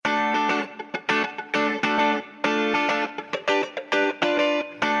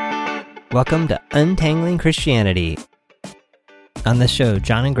Welcome to Untangling Christianity. On this show,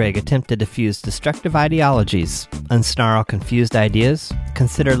 John and Greg attempt to diffuse destructive ideologies, unsnarl confused ideas,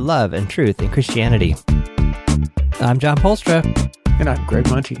 consider love and truth in Christianity. I'm John Polstra. And I'm Greg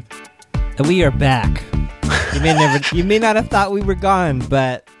Munty. And we are back. You may not have thought we were gone,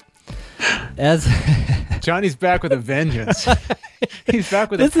 but as Johnny's back with a vengeance. He's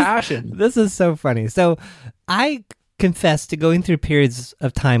back with a passion. This is so funny. So I confess to going through periods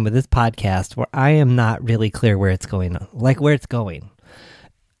of time with this podcast where I am not really clear where it's going, where it's going.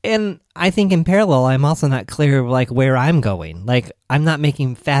 And I think in parallel, I'm also not clear, where I'm going. I'm not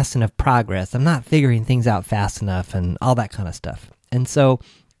making fast enough progress. I'm not figuring things out fast enough and all that kind of stuff. And so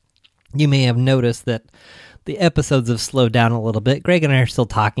you may have noticed that the episodes have slowed down a little bit. Greg and I are still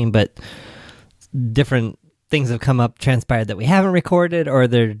talking, but different things have come up, transpired that we haven't recorded, or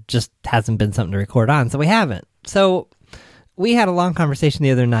there just hasn't been something to record on, so we haven't. So we had a long conversation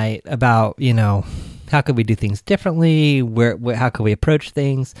the other night about, how could we do things differently? How could we approach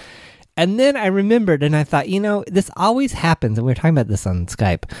things? And then I remembered, and I thought, this always happens, and we were talking about this on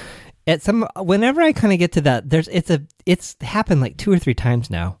Skype. Whenever I kind of get to that, it's happened 2 or 3 times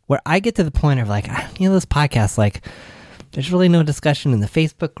now, where I get to the point of this podcast, there's really no discussion in the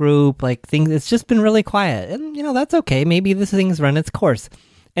Facebook group, it's just been really quiet, and that's okay. Maybe this thing's run its course.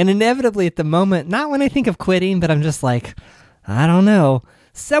 And inevitably at the moment, not when I think of quitting, but I'm just I don't know.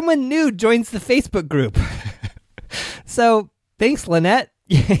 Someone new joins the Facebook group. So thanks, Lynette.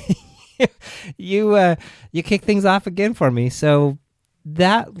 You kicked things off again for me. So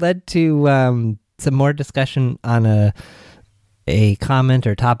that led to some more discussion on a comment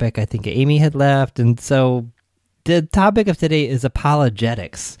or topic I think Amy had left. And so the topic of today is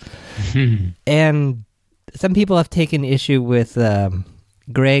apologetics. And some people have taken issue with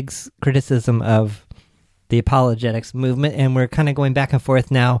Greg's criticism of the apologetics movement, and we're kind of going back and forth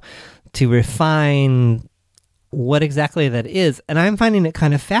now to refine what exactly that is. And I'm finding it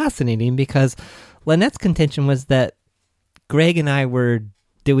kind of fascinating because Lynette's contention was that Greg and I were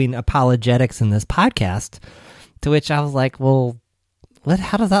doing apologetics in this podcast, to which I was like, well,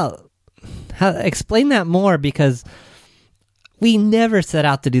 explain that more, because we never set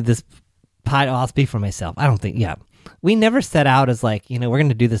out to do this I'll speak for myself. I don't think, we never set out as we're going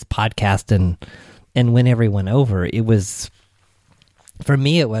to do this podcast and win everyone over. It was, for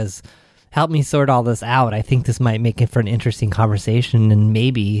me, it was help me sort all this out. I think this might make it for an interesting conversation, and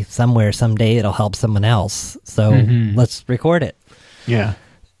maybe somewhere, someday, it'll help someone else. So let's record it. Yeah.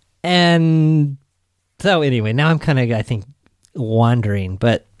 And so anyway, now I'm kind of, I think, wandering,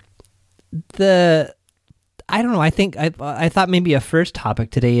 but I don't know. I think I thought maybe a first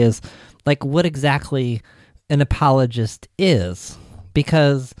topic today is what exactly an apologist is,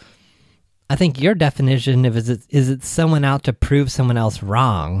 because I think your definition of is it someone out to prove someone else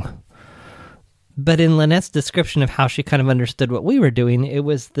wrong. But in Lynette's description of how she kind of understood what we were doing, it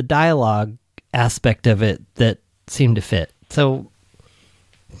was the dialogue aspect of it that seemed to fit. So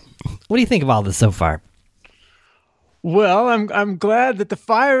what do you think of all this so far? Well, I'm glad that the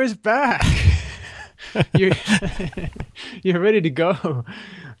fire is back. You're ready to go.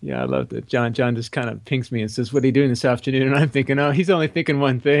 Yeah, I love that. John just kind of pinks me and says, "What are you doing this afternoon?" And I'm thinking, oh, he's only thinking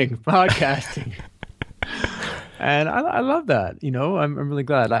one thing: podcasting. And I love that. I'm really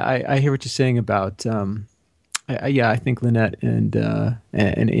glad. I hear what you're saying about. I think Lynette and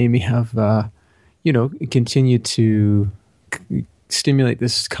Amy have continued to stimulate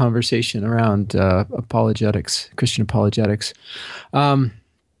this conversation around apologetics, Christian apologetics. And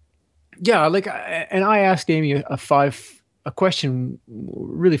I asked Amy a question,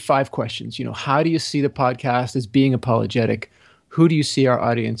 really 5 questions. How do you see the podcast as being apologetic? Who do you see our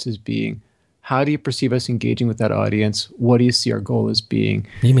audience as being? How do you perceive us engaging with that audience? What do you see our goal as being?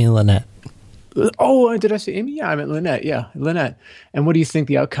 You mean Lynette? Oh, did I say Amy? Yeah, I meant Lynette. Yeah, Lynette. And what do you think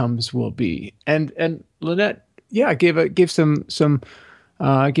the outcomes will be? And Lynette, gave some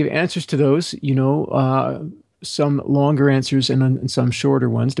give answers to those. Some longer answers and some shorter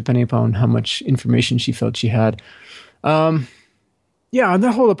ones, depending upon how much information she felt she had. On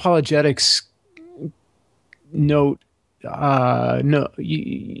the whole apologetics note, on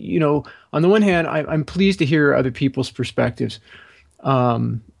the one hand, I'm pleased to hear other people's perspectives.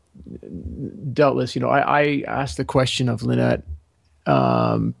 Doubtless, I asked the question of Lynette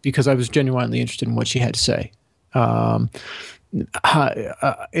because I was genuinely interested in what she had to say. In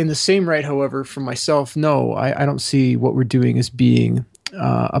the same right, however, for myself, no, I don't see what we're doing as being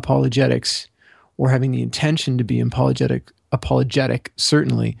apologetics or having the intention to be apologetic,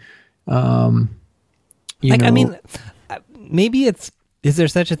 certainly. Maybe is there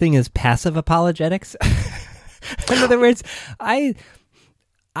such a thing as passive apologetics? In other words,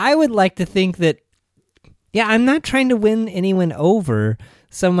 I would like to think that, yeah, I'm not trying to win anyone over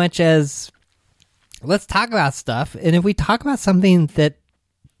so much as let's talk about stuff. And if we talk about something that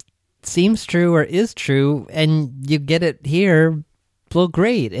seems true or is true and you get it here, well,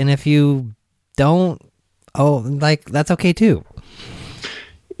 great. And if you don't, that's okay too.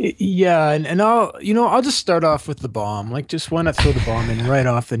 Yeah, and I'll just start off with the bomb. Like, just why not throw the bomb in right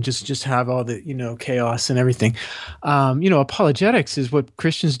off and just have all the chaos and everything. Apologetics is what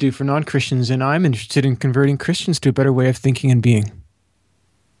Christians do for non-Christians, and I'm interested in converting Christians to a better way of thinking and being.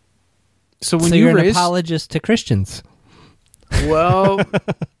 So you're an apologist to Christians. Well,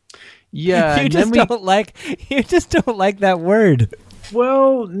 yeah, you just don't like that word.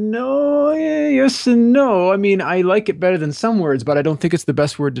 Well, no, yes and no. I mean, I like it better than some words, but I don't think it's the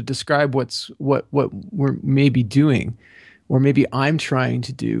best word to describe what we're maybe doing, or maybe I'm trying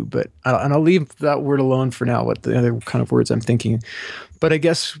to do. But I'll leave that word alone for now. What the other kind of words I'm thinking, but I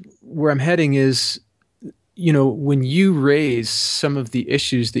guess where I'm heading is, when you raise some of the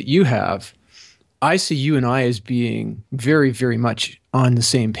issues that you have, I see you and I as being very, very much on the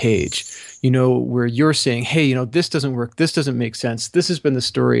same page, where you're saying, hey, this doesn't work. This doesn't make sense. This has been the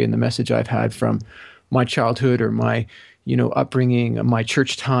story and the message I've had from my childhood or my, upbringing, my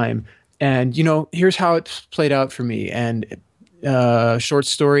church time. And, here's how it's played out for me. And short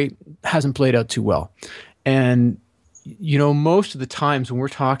story hasn't played out too well. And, most of the times when we're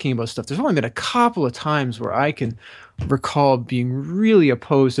talking about stuff, there's only been a couple of times where I can recall being really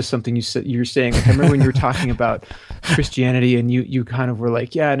opposed to something you're saying. Like, I remember when you were talking about Christianity and you kind of were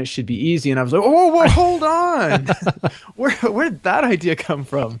like, yeah, and it should be easy. And I was like, oh, well, hold on. Where did that idea come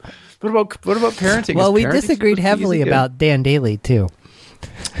from? What about parenting? Well, we disagreed heavily about Dan Daly too.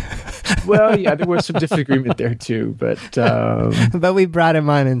 Well, yeah, there was some disagreement there too, but we brought him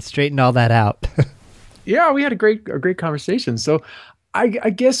on and straightened all that out. Yeah, we had a great conversation. So I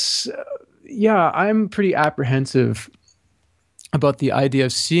guess, I'm pretty apprehensive about the idea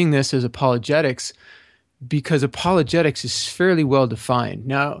of seeing this as apologetics, because apologetics is fairly well defined.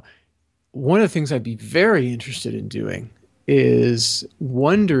 Now, one of the things I'd be very interested in doing is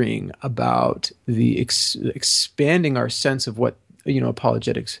wondering about the expanding our sense of what,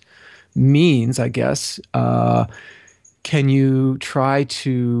 apologetics means, I guess. Can you try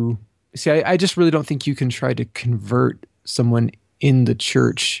to... See, I just really don't think you can try to convert someone in the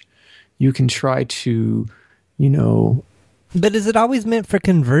church. You can try to, But is it always meant for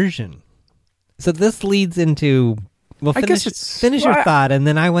conversion? So this leads into... Well, finish your thought, and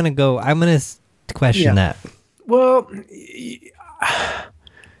then I'm going to question that. Well,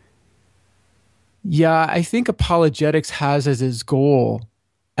 yeah, I think apologetics has as its goal,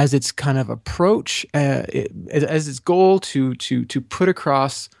 as its kind of approach, as its goal to put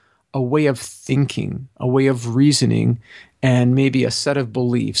across a way of thinking, a way of reasoning, and maybe a set of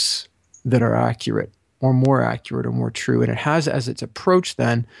beliefs that are accurate or more true. And it has as its approach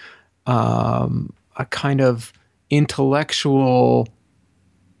then a kind of intellectual,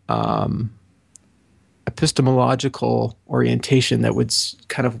 epistemological orientation that would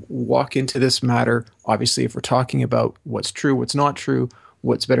kind of walk into this matter. Obviously, if we're talking about what's true, what's not true,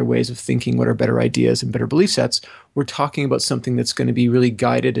 what's better ways of thinking, what are better ideas and better belief sets, we're talking about something that's going to be really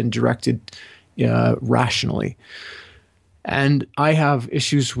guided and directed rationally. And I have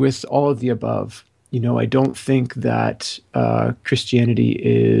issues with all of the above. I don't think that Christianity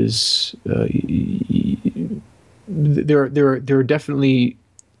is... there are definitely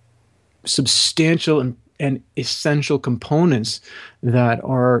substantial and essential components that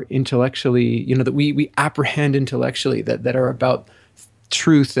are intellectually, that we apprehend intellectually, that are about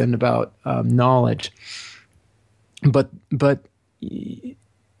truth and about knowledge, but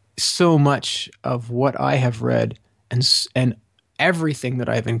so much of what I have read and everything that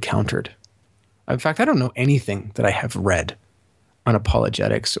I've encountered. In fact, I don't know anything that I have read on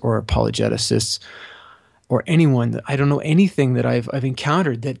apologetics or apologeticists or anyone. I don't know anything that I've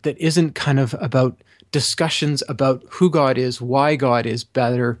encountered that isn't kind of about discussions about who God is, why God is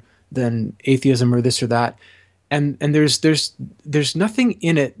better than atheism or this or that. And there's nothing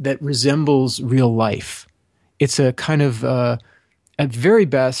in it that resembles real life. It's a kind of, at very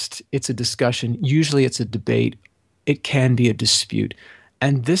best, it's a discussion. Usually it's a debate. It can be a dispute.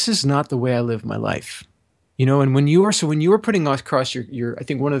 And this is not the way I live my life. And when you were putting across your, I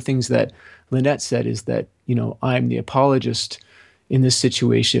think one of the things that Lynette said is that, I'm the apologist in this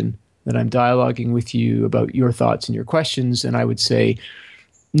situation, that I'm dialoguing with you about your thoughts and your questions. And I would say,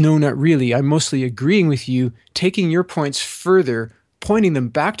 no, not really. I'm mostly agreeing with you, taking your points further, pointing them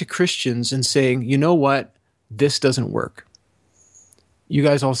back to Christians and saying, you know what? This doesn't work. You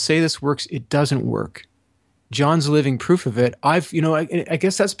guys all say this works. It doesn't work. John's living proof of it. I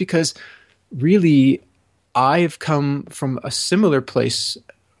guess that's because really I've come from a similar place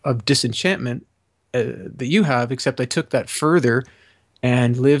of disenchantment that you have, except I took that further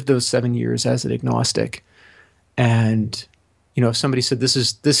and lived those 7 years as an agnostic. And, if somebody said, this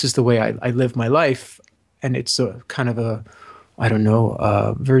is the way I live my life, and it's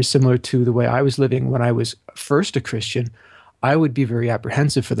very similar to the way I was living when I was first a Christian, I would be very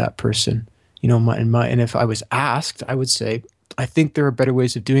apprehensive for that person. And if I was asked, I would say, I think there are better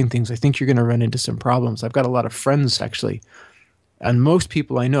ways of doing things. I think you're going to run into some problems. I've got a lot of friends, actually, and most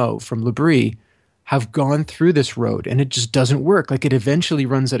people I know from L'Abri have gone through this road, and it just doesn't work. Like, it eventually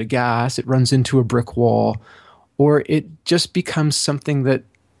runs out of gas, it runs into a brick wall, or it just becomes something that,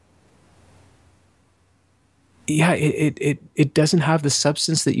 it doesn't have the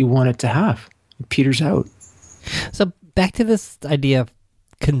substance that you want it to have. It peters out. So back to this idea of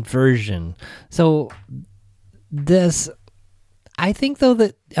conversion. So I think, though,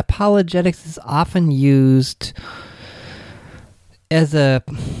 that apologetics is often used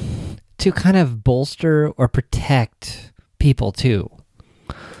to kind of bolster or protect people too.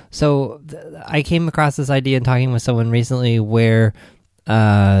 So I came across this idea in talking with someone recently where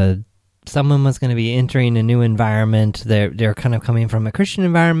someone was going to be entering a new environment. They're kind of coming from a Christian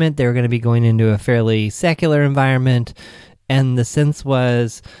environment. They were going to be going into a fairly secular environment. And the sense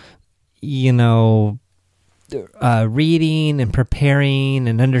was, reading and preparing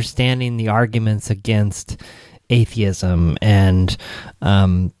and understanding the arguments against atheism, and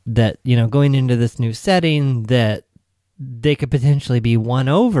that, going into this new setting, that they could potentially be won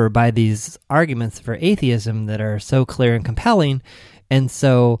over by these arguments for atheism that are so clear and compelling. And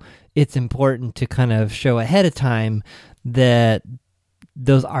so it's important to kind of show ahead of time that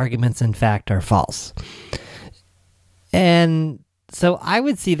those arguments, in fact, are false. And so I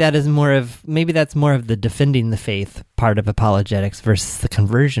would see that as maybe that's more of the defending the faith part of apologetics versus the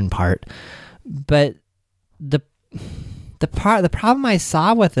conversion part. But the problem I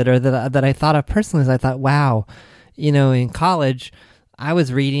saw with it, or that I thought of personally, is I thought, wow, in college, I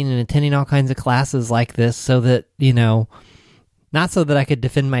was reading and attending all kinds of classes like this so that, not so that I could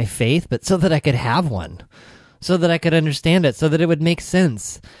defend my faith, but so that I could have one, so that I could understand it, so that it would make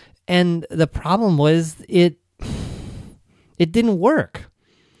sense. And the problem was it didn't work.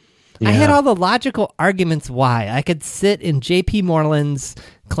 Yeah. I had all the logical arguments why. I could sit in J.P. Moreland's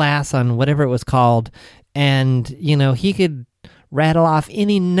class on whatever it was called, and, he could rattle off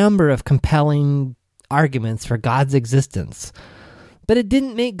any number of compelling arguments for God's existence. But it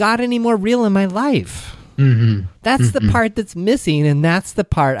didn't make God any more real in my life. Mm-hmm. That's the part that's missing, and that's the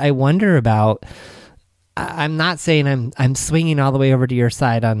part I wonder about. I'm not saying I'm swinging all the way over to your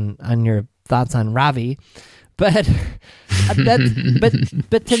side on your thoughts on Ravi, but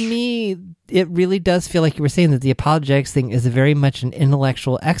but to me, it really does feel like you were saying that the apologetics thing is very much an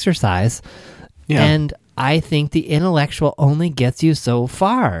intellectual exercise, and I think the intellectual only gets you so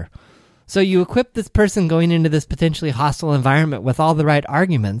far. So you equip this person going into this potentially hostile environment with all the right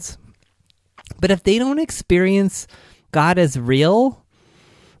arguments, but if they don't experience God as real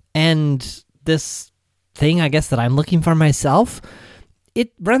and this thing, I guess, that I'm looking for myself,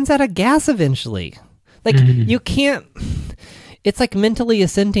 it runs out of gas eventually. Like, you can't... It's like mentally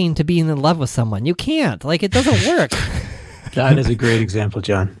assenting to being in love with someone. You can't. Like, it doesn't work. That is a great example,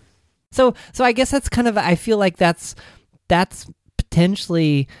 John. So I guess that's kind of... I feel like that's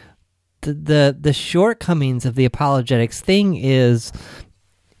potentially... The shortcomings of the apologetics thing is...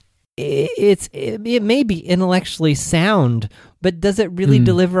 It may be intellectually sound, but does it really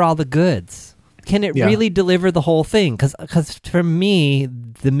deliver all the goods? Can it really deliver the whole thing? Because for me,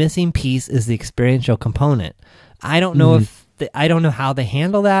 the missing piece is the experiential component. I don't know I don't know how they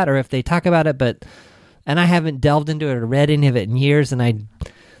handle that, or if they talk about it, and I haven't delved into it or read any of it in years, and I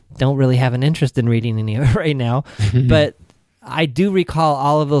don't really have an interest in reading any of it right now. But I do recall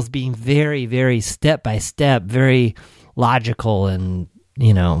all of those being very, very step by step, very logical and,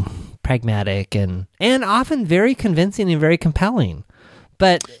 pragmatic and often very convincing and very compelling.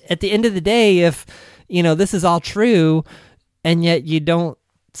 But at the end of the day, if, this is all true and yet you don't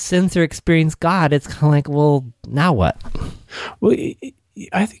sense or experience God, it's kind of like, well, now what? Well,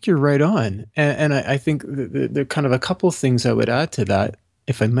 I think you're right on. And I think there are kind of a couple of things I would add to that,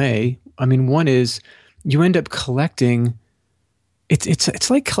 if I may. I mean, one is you end up collecting.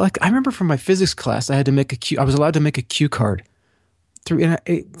 It's like I remember from my physics class, I was allowed to make a cue card.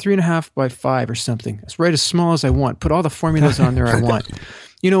 3.5 by 5 or something. It's right as small as I want. Put all the formulas on there I want.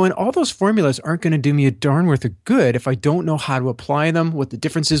 And all those formulas aren't going to do me a darn worth of good if I don't know how to apply them, what the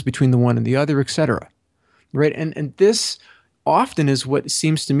difference is between the one and the other, etc. Right? And this often is what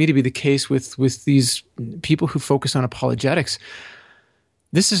seems to me to be the case with these people who focus on apologetics.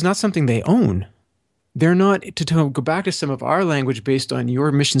 This is not something they own. They're not, to go back to some of our language based on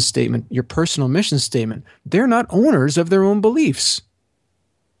your mission statement, your personal mission statement, they're not owners of their own beliefs.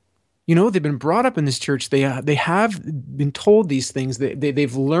 You know, they've been brought up in this church. They have been told these things.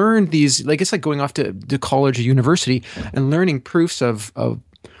 They've learned these, like it's like going off to college or university and learning proofs of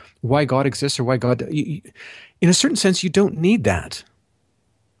why God exists or why God, in a certain sense, you don't need that.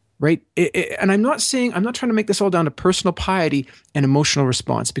 Right? And I'm not trying to make this all down to personal piety and emotional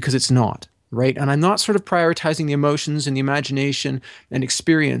response, because it's not. Right? And I'm not sort of prioritizing the emotions and the imagination and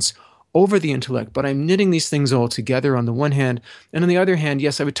experience over the intellect, but I'm knitting these things all together on the one hand. And on the other hand,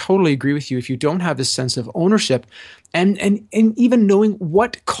 yes, I would totally agree with you if you don't have this sense of ownership and even knowing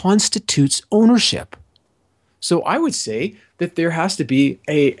what constitutes ownership. So I would say that there has to be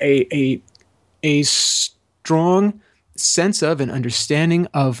a strong sense of and understanding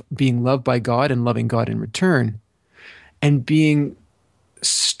of being loved by God and loving God in return, and being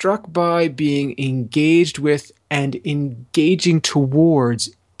struck by, being engaged with, and engaging towards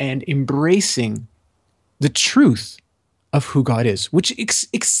and embracing the truth of who God is, which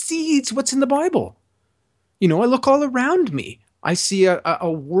exceeds what's in the Bible. You know, I look all around me. I see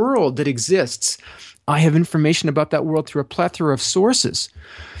a world that exists. I have information about that world through a plethora of sources.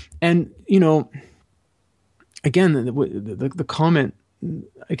 And, you know, again, the comment,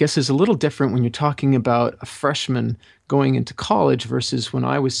 I guess, is a little different when you're talking about a freshman going into college versus when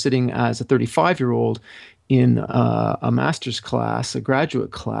I was sitting as a 35-year-old in a master's class, a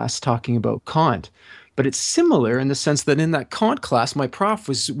graduate class, talking about Kant. But it's similar in the sense that in that Kant class, my prof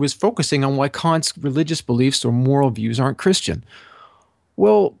was focusing on why Kant's religious beliefs or moral views aren't Christian.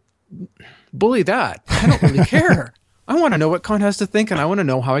 Well, bully that. I don't really care. I want to know what Kant has to think, and I want to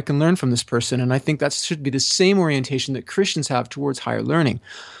know how I can learn from this person. And I think that should be the same orientation that Christians have towards higher learning.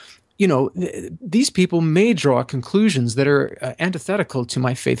 You know, these people may draw conclusions that are antithetical to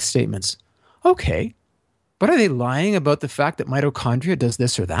my faith statements. Okay, but are they lying about the fact that mitochondria does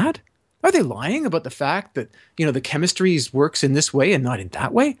this or that? Are they lying about the fact that, you know, the chemistry works in this way and not in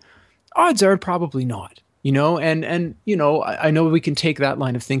that way? Odds are probably not. You know, and you know, I know we can take that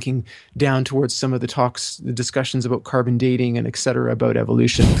line of thinking down towards some of the discussions about carbon dating and et cetera about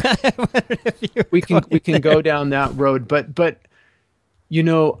evolution. we can go down that road, but you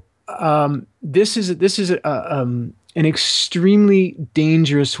know, this is an extremely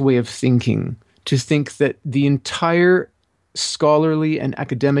dangerous way of thinking, to think that the entire scholarly and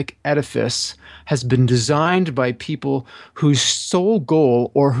academic edifice has been designed by people whose sole goal,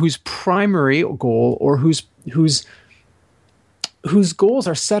 or whose primary goal, or whose goals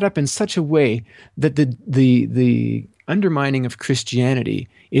are set up in such a way that the undermining of Christianity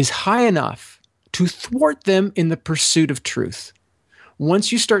is high enough to thwart them in the pursuit of truth.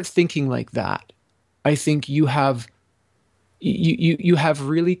 Once you start thinking like that, I think you have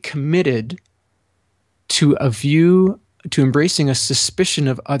really committed to a view, to embracing a suspicion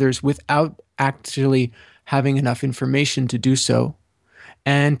of others without actually having enough information to do so.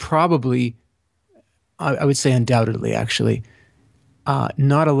 And probably, I would say undoubtedly actually,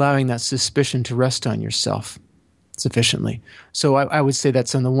 not allowing that suspicion to rest on yourself sufficiently. So I would say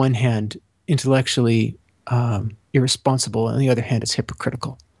that's, on the one hand, intellectually irresponsible, and on the other hand, it's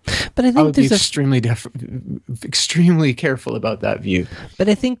hypocritical. But I think I would be extremely careful about that view. But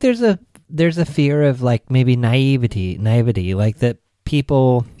I think there's a fear of, like, maybe naivety, like that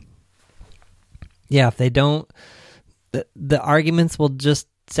people, yeah, if they don't, the arguments will just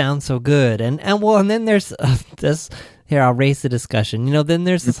sound so good, and then there's this. Here, I'll raise the discussion. You know, then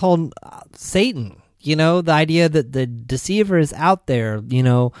there's this whole Satan. You know, the idea that the deceiver is out there, you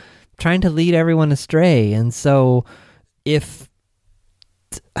know, trying to lead everyone astray, and so if,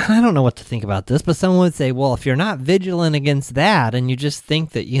 I don't know what to think about this, but someone would say, well, if you're not vigilant against that, and you just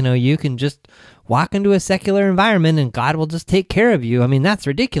think that, you know, you can just walk into a secular environment and God will just take care of you, I mean, that's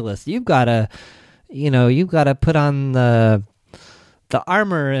ridiculous. You've got to put on the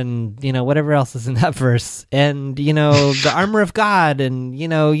armor and, you know, whatever else is in that verse, and, you know, the armor of God, and, you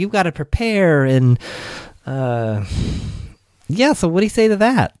know, you've got to prepare, and yeah, so what do you say to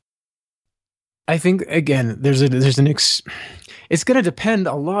that? I think, again, it's going to depend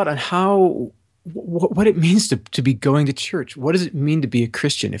a lot on what it means to be going to church. What does it mean to be a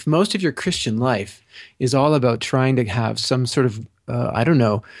Christian? If most of your Christian life is all about trying to have some sort of,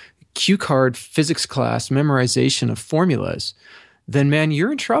 cue card physics class memorization of formulas, then, man,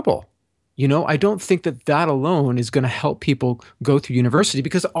 you're in trouble. You know, I don't think that alone is going to help people go through university,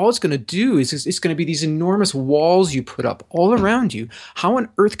 because all it's going to do is it's going to be these enormous walls you put up all around you. How on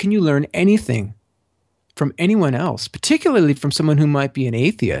earth can you learn anything from anyone else, particularly from someone who might be an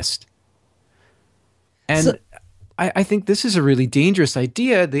atheist. And I think this is a really dangerous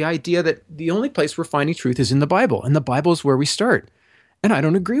idea, the idea that the only place we're finding truth is in the Bible, and the Bible is where we start. And I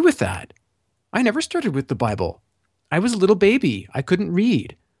don't agree with that. I never started with the Bible. I was a little baby. I couldn't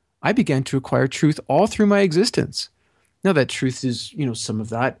read. I began to acquire truth all through my existence. Now that truth is, some of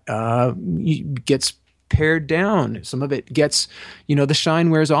that gets pared down. Some of it gets, the shine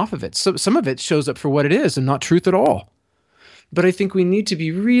wears off of it. So some of it shows up for what it is and not truth at all. But I think we need to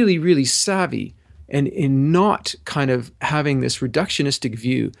be really, really savvy and in not kind of having this reductionistic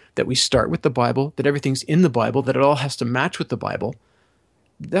view that we start with the Bible, that everything's in the Bible, that it all has to match with the Bible.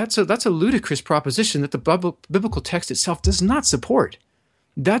 That's a ludicrous proposition that the biblical text itself does not support.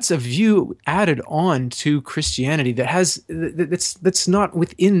 That's a view added on to Christianity that's not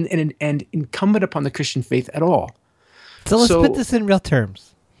within and incumbent upon the Christian faith at all. So let's put this in real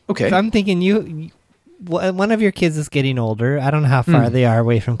terms. Okay. So I'm thinking one of your kids is getting older. I don't know how far they are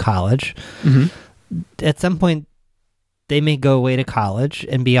away from college. Mm-hmm. At some point, they may go away to college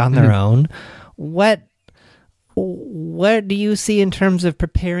and be on their own. What do you see in terms of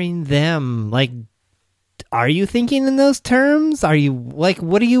preparing them? Like, are you thinking in those terms? Are you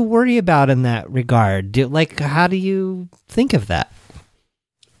what do you worry about in that regard? How do you think of that?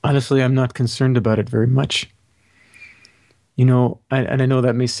 Honestly, I'm not concerned about it very much. And I know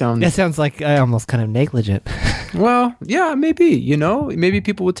that may sound... That sounds like almost kind of negligent. Well, yeah, maybe, maybe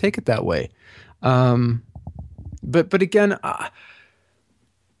people would take it that way. But again,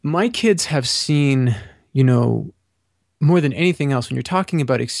 my kids have seen, more than anything else, when you're talking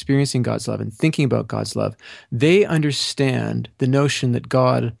about experiencing God's love and thinking about God's love, they understand the notion that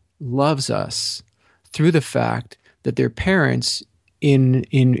God loves us through the fact that their parents, in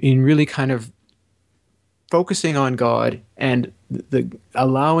really kind of focusing on God and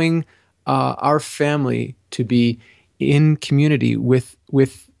allowing our family to be in community with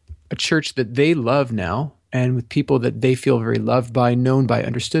a church that they love now and with people that they feel very loved by, known by,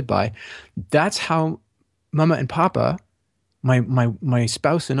 understood by. That's how Mama and Papa, my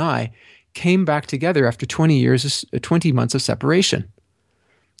spouse and I, came back together after 20 months of separation.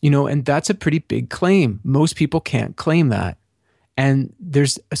 And that's a pretty big claim. Most people can't claim that. And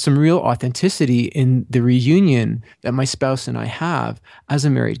there's some real authenticity in the reunion that my spouse and I have as a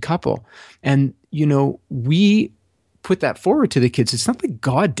married couple. And, we put that forward to the kids. It's not like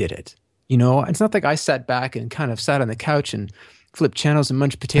God did it. It's not like I sat back and kind of sat on the couch and flipped channels and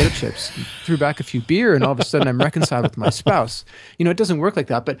munched potato chips, and threw back a few beer, and all of a sudden I'm reconciled with my spouse. It doesn't work like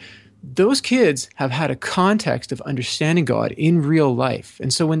that. But those kids have had a context of understanding God in real life.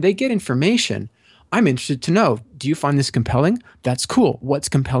 And so when they get information, I'm interested to know, do you find this compelling? That's cool. What's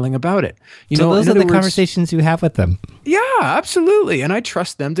compelling about it? So those are the conversations you have with them. Yeah, absolutely. And I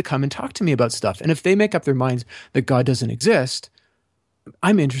trust them to come and talk to me about stuff. And if they make up their minds that God doesn't exist,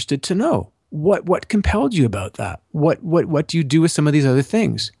 I'm interested to know what compelled you about that. What do you do with some of these other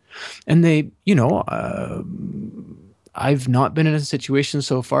things? And they, I've not been in a situation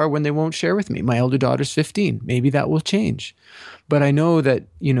so far when they won't share with me. My elder daughter's 15. Maybe that will change. But I know that,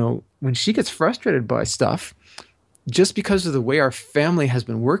 when she gets frustrated by stuff, just because of the way our family has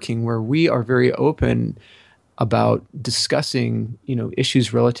been working, where we are very open about discussing,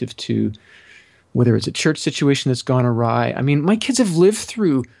 issues relative to whether it's a church situation that's gone awry. I mean, my kids have lived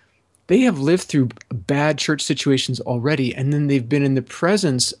through bad church situations already, and then they've been in the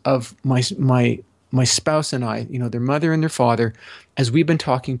presence of my spouse and I, their mother and their father, as we've been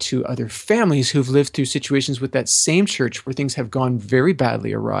talking to other families who've lived through situations with that same church where things have gone very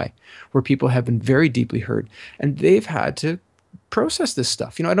badly awry, where people have been very deeply hurt, and they've had to process this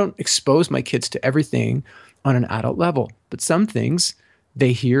stuff. I don't expose my kids to everything on an adult level, but some things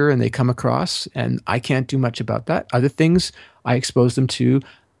they hear and they come across, and I can't do much about that. Other things I expose them to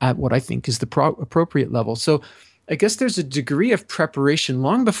at what I think is the appropriate level. So I guess there's a degree of preparation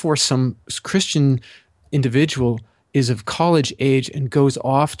long before some Christian individual is of college age and goes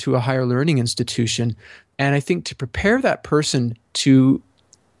off to a higher learning institution. And I think to prepare that person to,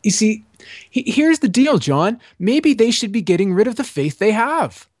 you see, here's the deal, John. Maybe they should be getting rid of the faith they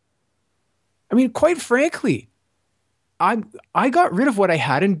have. I mean, quite frankly, I got rid of what I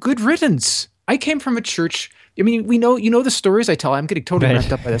had in good riddance. I came from a church. I mean, the stories I tell. I'm getting totally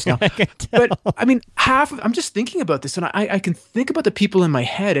ramped up by this now. But I mean, I'm just thinking about this, and I can think about the people in my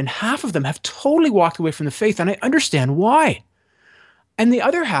head, and half of them have totally walked away from the faith, and I understand why. And the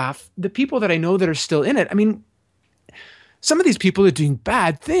other half, the people that I know that are still in it, I mean, some of these people are doing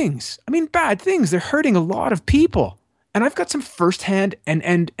bad things. I mean, bad things. They're hurting a lot of people. And I've got some firsthand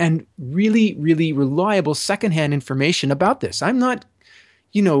and really, really reliable secondhand information about this. I'm not,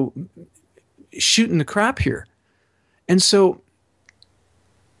 shooting the crap here. And so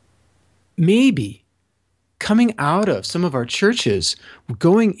maybe coming out of some of our churches,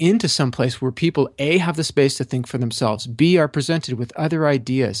 going into some place where people, A, have the space to think for themselves, B, are presented with other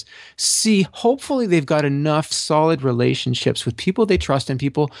ideas, C, hopefully they've got enough solid relationships with people they trust and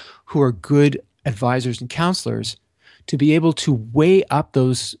people who are good advisors and counselors to be able to weigh up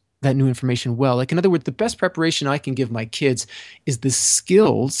that new information well. Like, in other words, the best preparation I can give my kids is the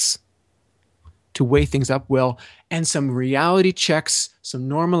skills to weigh things up well, and some reality checks, some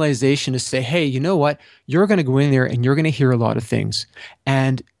normalization to say, hey, you know what? You're going to go in there and you're going to hear a lot of things.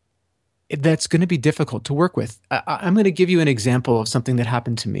 And that's going to be difficult to work with. I'm going to give you an example of something that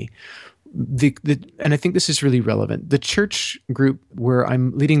happened to me. And I think this is really relevant. The church group where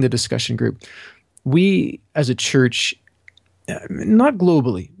I'm leading the discussion group, we as a church, not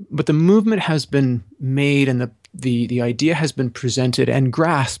globally, but the movement has been made and the idea has been presented and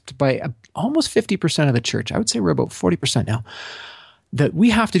grasped by almost 50% of the church. I would say we're about 40% now, that we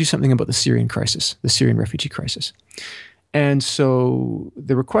have to do something about the Syrian crisis, the Syrian refugee crisis. And so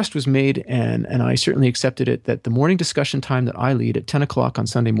the request was made, and I certainly accepted it, that the morning discussion time that I lead at 10 o'clock on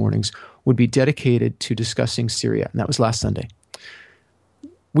Sunday mornings would be dedicated to discussing Syria. And that was last Sunday.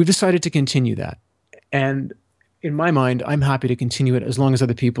 We've decided to continue that. And in my mind, I'm happy to continue it as long as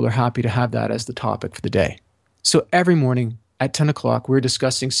other people are happy to have that as the topic for the day. So every morning at 10 o'clock, we're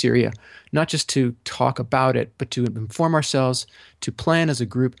discussing Syria, not just to talk about it, but to inform ourselves, to plan as a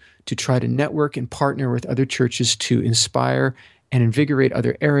group, to try to network and partner with other churches to inspire and invigorate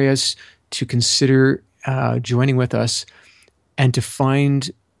other areas, to consider joining with us, and to find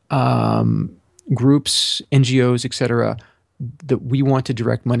groups, NGOs, etc., that we want to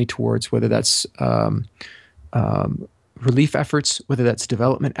direct money towards, whether that's relief efforts, whether that's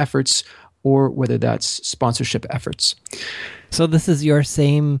development efforts, or whether that's sponsorship efforts. So this is your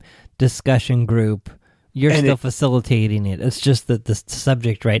same discussion group. You're still facilitating it. It's just that the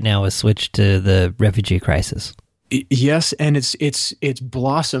subject right now is switched to the refugee crisis. Yes, and it's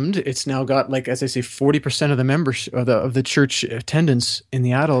blossomed. It's now got, like, as I say, 40% of the members of the church attendance in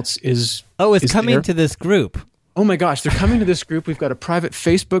the adults is coming there. To this group. Oh my gosh, they're coming to this group. We've got a private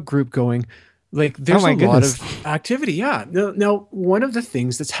Facebook group going. Like, there's a lot of activity. Yeah. Now, one of the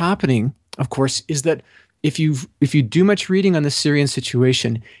things that's happening, of course, is that if you do much reading on the Syrian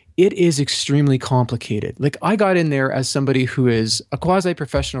situation, it is extremely complicated. Like, I got in there as somebody who is a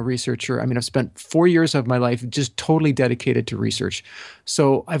quasi-professional researcher. I mean, I've spent 4 years of my life just totally dedicated to research.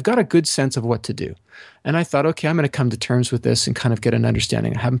 So I've got a good sense of what to do. And I thought, okay, I'm going to come to terms with this and kind of get an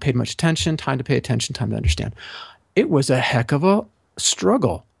understanding. I haven't paid much attention, time to pay attention, time to understand. It was a heck of a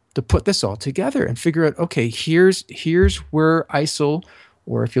struggle to put this all together and figure out, okay, here's where ISIL,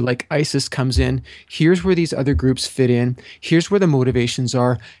 or if you like, ISIS, comes in. Here's where these other groups fit in. Here's where the motivations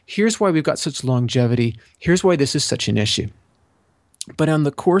are. Here's why we've got such longevity. Here's why this is such an issue. But on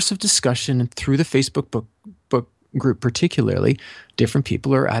the course of discussion and through the Facebook book group particularly, different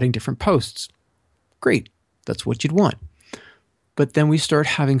people are adding different posts. Great. That's what you'd want. But then we start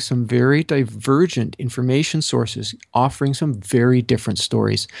having some very divergent information sources offering some very different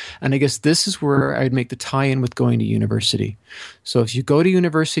stories. And I guess this is where I'd make the tie-in with going to university. So if you go to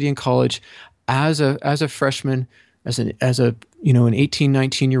university and college as a freshman, as an 18,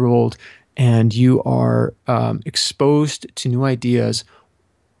 19-year-old, and you are exposed to new ideas,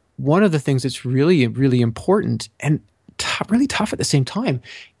 one of the things that's really, really important and really tough at the same time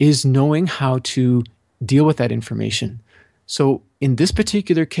is knowing how to deal with that information. So in this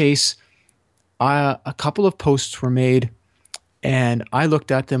particular case, a couple of posts were made, and I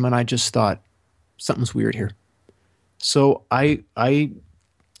looked at them and I just thought, something's weird here. So I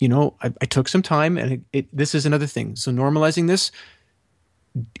took some time, and this is another thing. So normalizing this,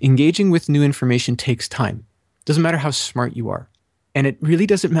 engaging with new information takes time. Doesn't matter how smart you are. And it really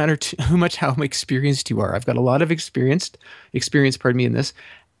doesn't matter too much how experienced you are. I've got a lot of experience, in this,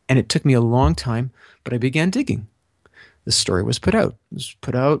 and it took me a long time, but I began digging. The story was put out. It was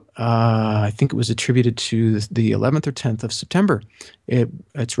put out, I think it was attributed to the 11th or 10th of September.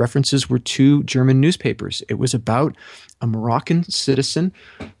 Its references were to German newspapers. It was about a Moroccan citizen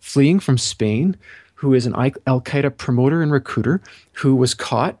fleeing from Spain who is an Al-Qaeda promoter and recruiter who was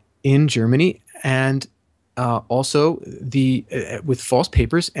caught in Germany, and also with false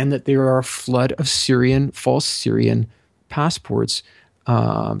papers, and that there are a flood of false Syrian passports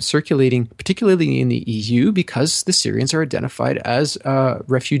circulating, particularly in the EU, because the Syrians are identified as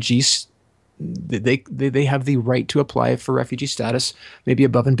refugees. They have the right to apply for refugee status, maybe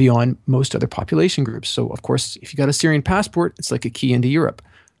above and beyond most other population groups. So, of course, if you got a Syrian passport, it's like a key into Europe.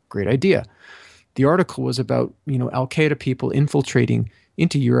 Great idea. The article was about Al-Qaeda people infiltrating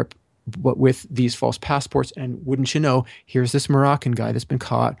into Europe with these false passports. And wouldn't you know, here's this Moroccan guy that's been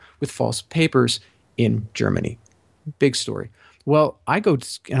caught with false papers in Germany. Big story. Well, I go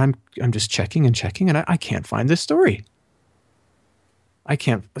and I'm just checking and I can't find this story. I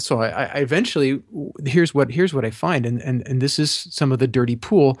can't. So I eventually, here's what I find, and this is some of the dirty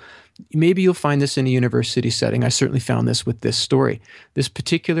pool. Maybe you'll find this in a university setting. I certainly found this with this story. This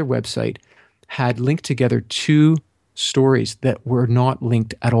particular website had linked together two stories that were not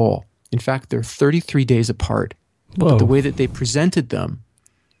linked at all. In fact, they're 33 days apart. Whoa. But the way that they presented them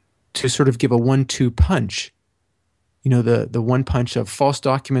to sort of give a 1-2 punch, the one punch of false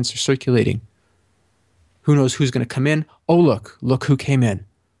documents are circulating. Who knows who's going to come in? Oh, look who came in.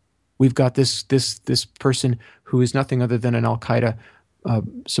 We've got this person who is nothing other than an Al-Qaeda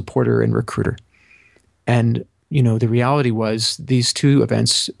supporter and recruiter. And, the reality was these two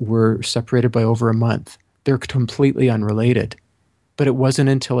events were separated by over a month. They're completely unrelated. But it wasn't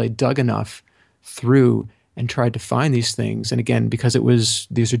until I dug enough through and tried to find these things. And again, because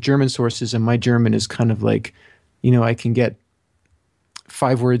these are German sources and my German is kind of like, I can get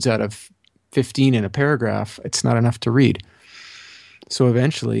 5 words out of 15 in a paragraph. It's not enough to read. So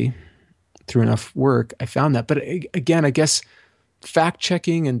eventually, through enough work, I found that. But again, I guess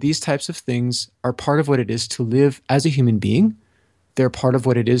fact-checking and these types of things are part of what it is to live as a human being. They're part of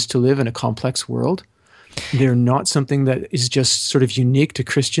what it is to live in a complex world. They're not something that is just sort of unique to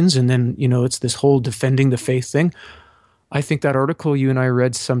Christians and then, it's this whole defending the faith thing. I think that article you and I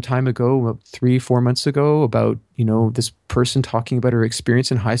read some time ago, about 3-4 months ago, about, this person talking about her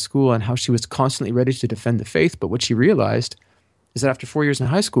experience in high school and how she was constantly ready to defend the faith. But what she realized is that after 4 years in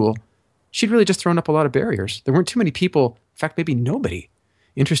high school, she'd really just thrown up a lot of barriers. There weren't too many people, in fact, maybe nobody,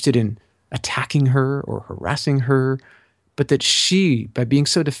 interested in attacking her or harassing her, but that she, by being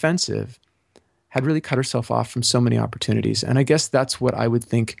so defensive, had really cut herself off from so many opportunities. And I guess that's what I would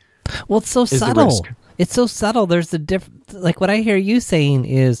think. Well, it's so subtle. It's so subtle. There's like what I hear you saying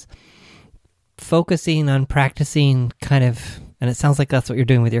is focusing on practicing kind of, and it sounds like that's what you're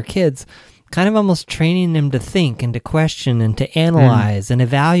doing with your kids, kind of almost training them to think and to question and to analyze and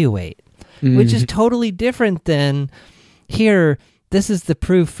evaluate, which is totally different than here, this is the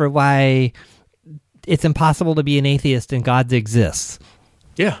proof for why it's impossible to be an atheist and God exists.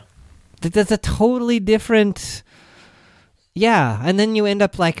 Yeah. That's a totally different... Yeah, and then you end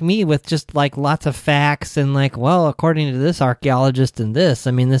up like me with just like lots of facts and like, well, according to this archaeologist and this,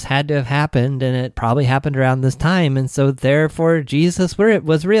 this had to have happened and it probably happened around this time. And so therefore Jesus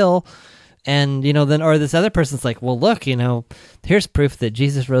was real. And, then, or this other person's like, well, look, here's proof that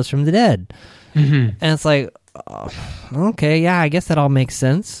Jesus rose from the dead. Mm-hmm. And it's like, oh, okay, yeah, I guess that all makes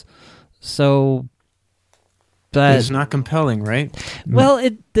sense. So... But it's not compelling, right? Well,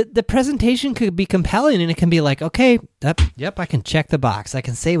 the presentation could be compelling, and it can be like, okay, yep, I can check the box. I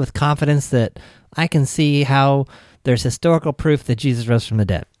can say with confidence that I can see how there's historical proof that Jesus rose from the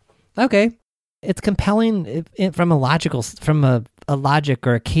dead. Okay, it's compelling from a logic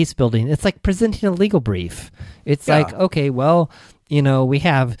or a case building. It's like presenting a legal brief. It's like, okay, well, we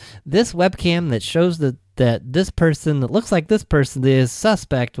have this webcam that shows that this person that looks like this person, this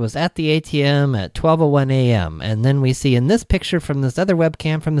suspect, was at the ATM at 12:01 a.m. And then we see in this picture from this other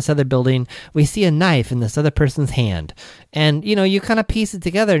webcam from this other building, we see a knife in this other person's hand. And, you kind of piece it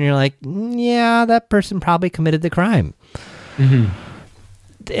together and you're like, yeah, that person probably committed the crime. Mm-hmm.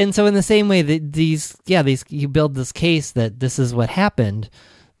 And so in the same way, these you build this case that this is what happened.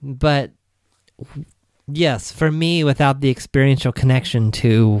 But yes, for me, without the experiential connection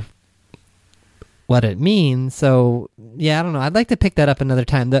to what it means. So yeah, I don't know. I'd like to pick that up another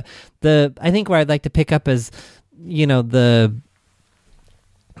time. I think where I'd like to pick up is, the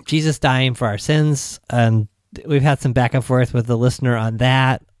Jesus dying for our sins, and we've had some back and forth with the listener on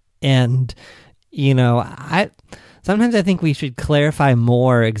that. And sometimes I think we should clarify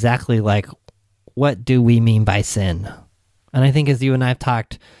more exactly like what do we mean by sin. And I think as you and I've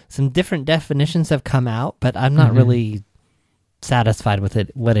talked, some different definitions have come out, but I'm not really satisfied with it,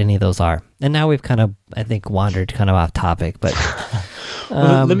 what any of those are. And now we've kind of, I think, wandered kind of off topic, but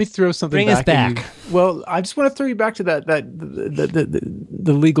well, let me throw something bring us back. Well, I just want to throw you back to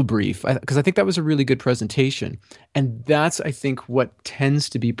the legal brief, because I think that was a really good presentation. And that's, I think, what tends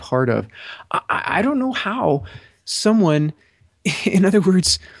to be part of, I don't know how someone, in other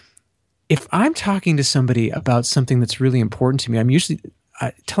words, if I'm talking to somebody about something that's really important to me, I'm usually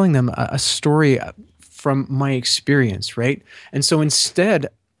telling them a story from my experience, right? And so instead,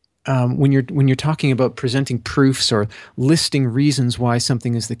 when you're talking about presenting proofs or listing reasons why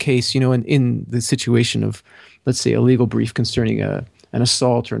something is the case, in the situation of, let's say, a legal brief concerning an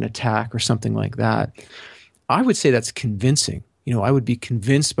assault or an attack or something like that, I would say that's convincing. I would be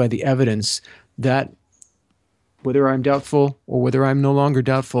convinced by the evidence that whether I'm doubtful or whether I'm no longer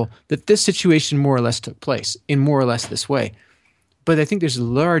doubtful, that this situation more or less took place in more or less this way. But I think there's a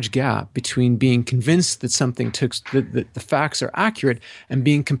large gap between being convinced that something that the facts are accurate and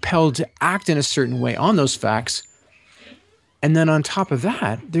being compelled to act in a certain way on those facts. And then on top of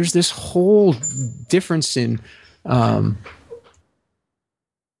that, there's this whole difference in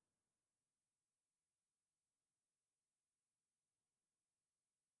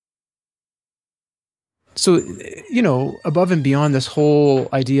so, above and beyond this whole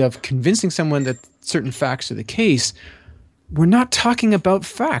idea of convincing someone that certain facts are the case, we're not talking about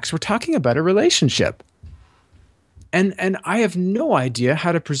facts. We're talking about a relationship. And I have no idea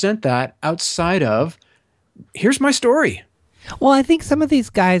how to present that outside of, here's my story. Well, I think some of these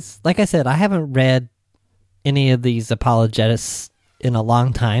guys, like I said, I haven't read any of these apologetics in a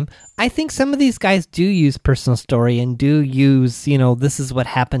long time. I think some of these guys do use personal story and do use, this is what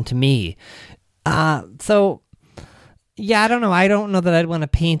happened to me. So, yeah, I don't know. I don't know that I'd want to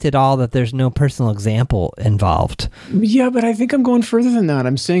paint it all that there's no personal example involved. Yeah, but I think I'm going further than that.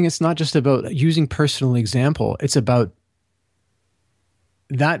 I'm saying it's not just about using personal example. It's about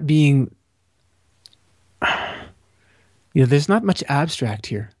that being... there's not much abstract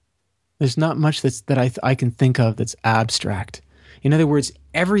here. There's not much that I can think of that's abstract. In other words,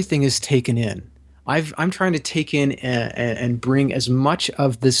 everything is taken in. I'm trying to take in and bring as much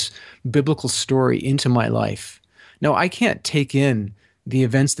of this biblical story into my life. Now, I can't take in the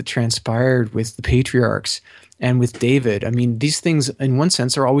events that transpired with the patriarchs and with David. I mean, these things, in one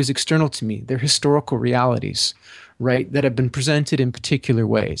sense, are always external to me. They're historical realities, right, that have been presented in particular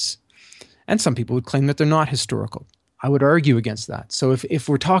ways. And some people would claim that they're not historical. I would argue against that. So if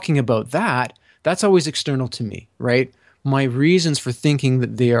we're talking about that, that's always external to me, right? My reasons for thinking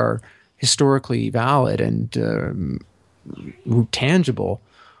that they are historically valid and tangible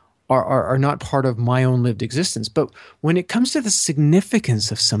are not part of my own lived existence. But when it comes to the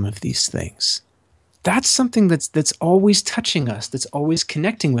significance of some of these things, that's something that's always touching us, that's always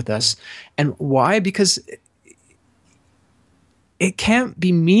connecting with us. And why? Because it can't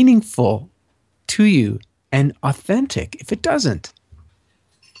be meaningful to you and authentic if it doesn't.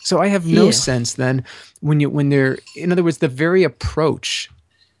 So I have no sense then when they're, in other words, the very approach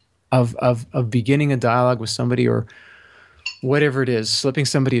of beginning a dialogue with somebody or whatever it is, slipping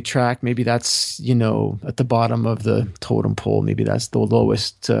somebody a track, maybe that's, at the bottom of the totem pole. Maybe that's the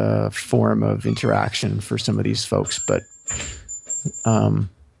lowest form of interaction for some of these folks. But in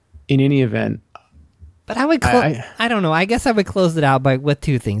any event, but I would, I don't know. I guess I would close it out with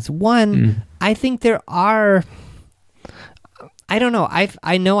two things. One, I think there are, I don't know.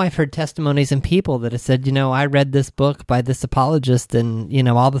 I know I've heard testimonies and people that have said, I read this book by this apologist and,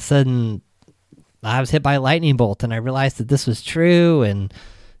 all of a sudden I was hit by a lightning bolt and I realized that this was true and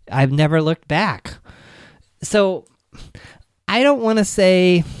I've never looked back. So I don't want to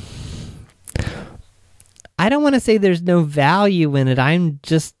say there's no value in it. I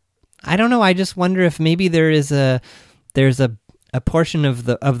don't know. I just wonder if maybe there's a portion of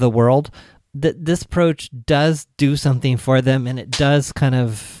the world that this approach does do something for them, and it does fit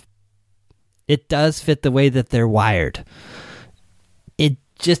the way that they're wired. It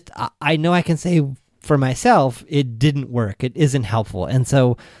just, I know I can say for myself, it didn't work. It isn't helpful. And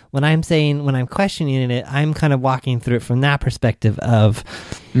so when I'm questioning it, I'm kind of walking through it from that perspective of,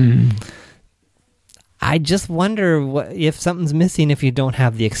 I just wonder if something's missing if you don't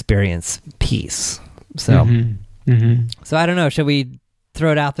have the experience piece. So, so I don't know. Should we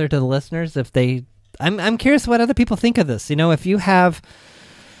throw it out there to the listeners? If they, I'm curious what other people think of this. If you have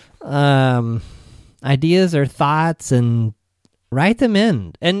ideas or thoughts, and write them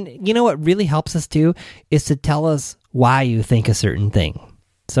in. And what really helps us too is to tell us why you think a certain thing.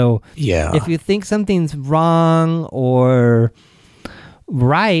 So if you think something's wrong or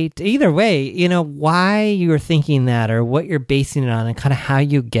right, either way, why you're thinking that or what you're basing it on and kind of how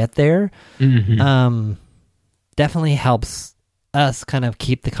you get there, definitely helps us kind of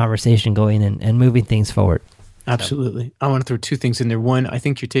keep the conversation going and moving things forward. Absolutely. I want to throw two things in there. One, I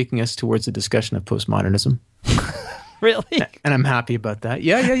think you're taking us towards a discussion of postmodernism. Really? And I'm happy about that.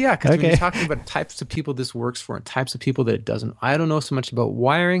 Yeah. Because when you're talking about types of people this works for and types of people that it doesn't, I don't know so much about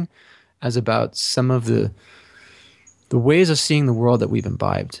wiring as about some of the ways of seeing the world that we've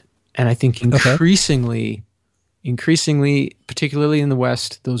imbibed. And I think increasingly, particularly in the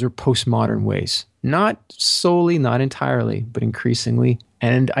West, those are postmodern ways. Not solely, not entirely, but increasingly.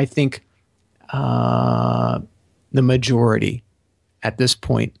 And I think the majority at this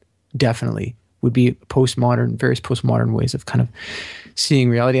point definitely would be various postmodern ways of kind of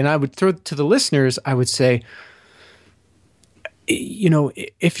seeing reality. And I would throw to the listeners, I would say,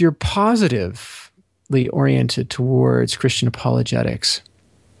 if you're positively oriented towards Christian apologetics,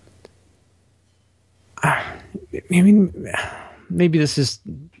 maybe this is,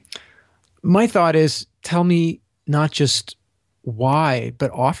 my thought is, tell me not just why,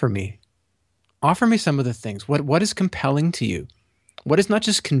 but offer me some of the things. What is compelling to you? What is not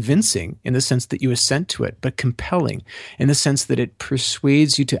just convincing in the sense that you assent to it, but compelling in the sense that it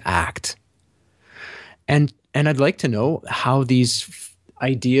persuades you to act? And I'd like to know how these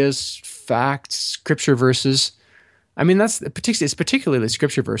ideas, facts, scripture verses, it's particularly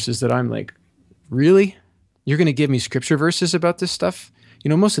scripture verses that I'm like, really? You're going to give me scripture verses about this stuff?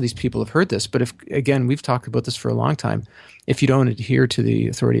 Most of these people have heard this, but if, again, we've talked about this for a long time. If you don't adhere to the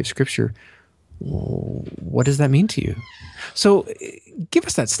authority of scripture, what does that mean to you? So give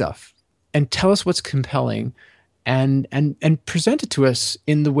us that stuff and tell us what's compelling and present it to us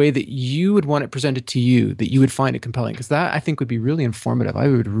in the way that you would want it presented to you, that you would find it compelling, because that, I think, would be really informative. I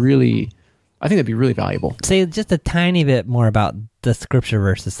think that'd be really valuable. Say just a tiny bit more about the scripture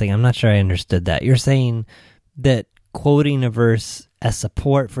verses thing. I'm not sure I understood that. You're saying that quoting a verse as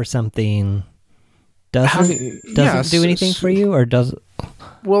support for something doesn't do anything for you, or does?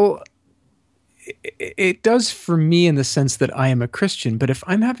 Well, it does for me in the sense that I am a Christian, but if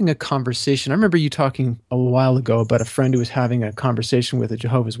I'm having a conversation, I remember you talking a while ago about a friend who was having a conversation with a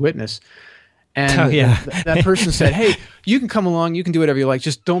Jehovah's Witness, and that person said, hey, you can come along, you can do whatever you like,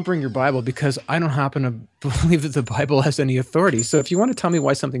 just don't bring your Bible, because I don't happen to believe that the Bible has any authority. So if you want to tell me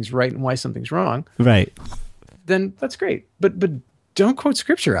why something's right and why something's wrong, right, then that's great. But don't quote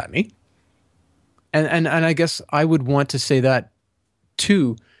scripture at me. And I guess I would want to say that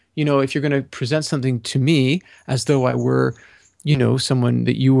too. If you're going to present something to me as though I were, someone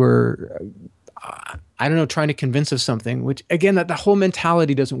that you were, trying to convince of something, which, again, that the whole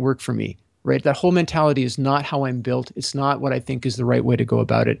mentality doesn't work for me, right? That whole mentality is not how I'm built. It's not what I think is the right way to go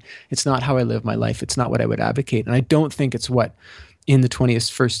about it. It's not how I live my life. It's not what I would advocate. And I don't think it's what, in the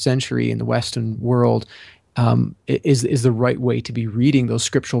 21st century in the Western world, is the right way to be reading those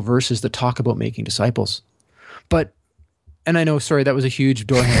scriptural verses that talk about making disciples. And I know, sorry, that was a huge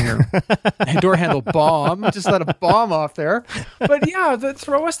door handle bomb. Just let a bomb off there. But yeah,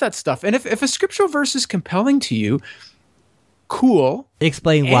 throw us that stuff. And if a scriptural verse is compelling to you, cool.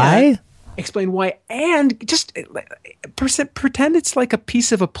 Explain why. And just pretend it's like a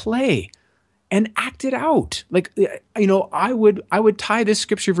piece of a play and act it out. Like, I would tie this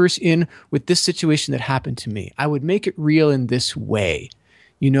scripture verse in with this situation that happened to me. I would make it real in this way.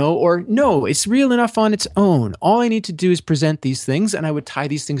 Or no, it's real enough on its own. All I need to do is present these things, and I would tie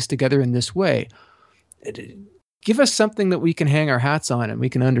these things together in this way. Give us something that we can hang our hats on and we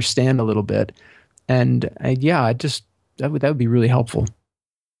can understand a little bit. And that would be really helpful.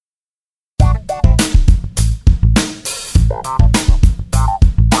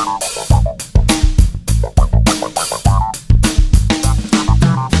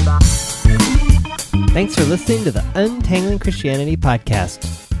 Thanks for listening to the Untangling Christianity podcast.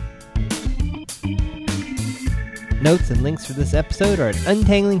 Notes and links for this episode are at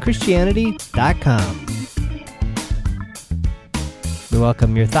untanglingchristianity.com. We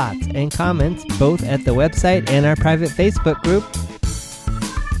welcome your thoughts and comments both at the website and our private Facebook group.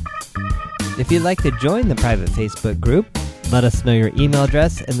 If you'd like to join the private Facebook group, let us know your email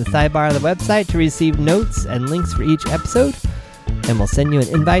address in the sidebar of the website to receive notes and links for each episode, and we'll send you an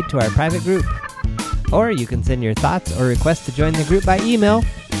invite to our private group. Or you can send your thoughts or requests to join the group by email.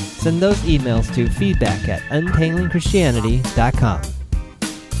 Send those emails to feedback@untanglingchristianity.com.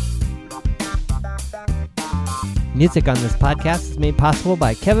 Music on this podcast is made possible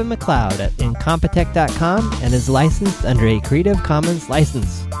by Kevin MacLeod at Incompetech.com and is licensed under a Creative Commons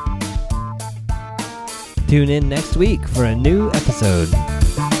license. Tune in next week for a new episode.